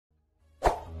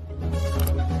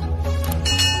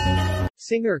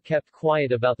Singer kept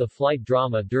quiet about the flight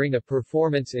drama during a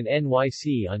performance in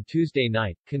NYC on Tuesday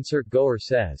night, concert-goer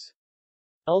says.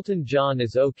 Elton John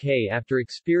is okay after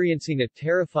experiencing a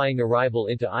terrifying arrival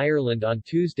into Ireland on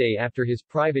Tuesday after his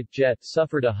private jet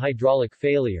suffered a hydraulic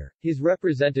failure, his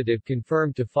representative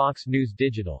confirmed to Fox News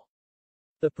Digital.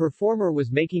 The performer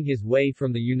was making his way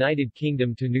from the United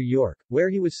Kingdom to New York,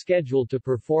 where he was scheduled to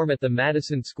perform at the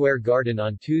Madison Square Garden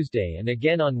on Tuesday and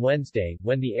again on Wednesday,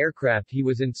 when the aircraft he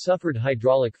was in suffered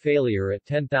hydraulic failure at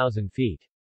 10,000 feet.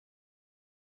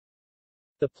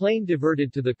 The plane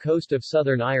diverted to the coast of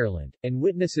Southern Ireland, and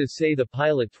witnesses say the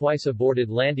pilot twice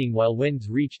aborted landing while winds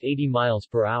reached 80 miles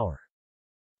per hour.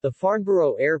 The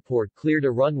Farnborough Airport cleared a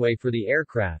runway for the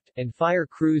aircraft, and fire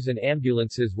crews and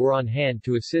ambulances were on hand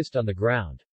to assist on the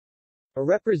ground. A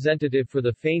representative for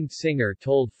the famed singer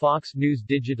told Fox News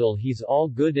Digital he's all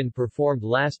good and performed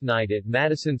last night at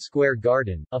Madison Square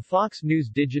Garden. A Fox News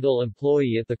Digital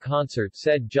employee at the concert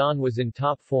said John was in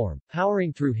top form,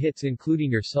 powering through hits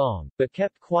including Your Song, but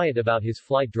kept quiet about his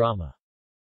flight drama.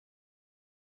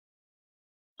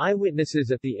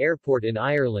 Eyewitnesses at the airport in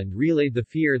Ireland relayed the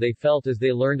fear they felt as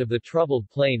they learned of the troubled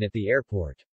plane at the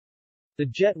airport. The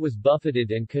jet was buffeted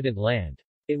and couldn't land.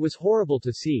 It was horrible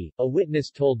to see, a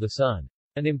witness told The Sun.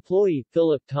 An employee,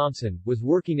 Philip Thompson, was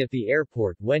working at the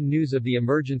airport when news of the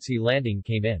emergency landing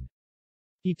came in.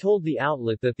 He told the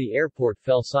outlet that the airport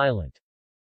fell silent.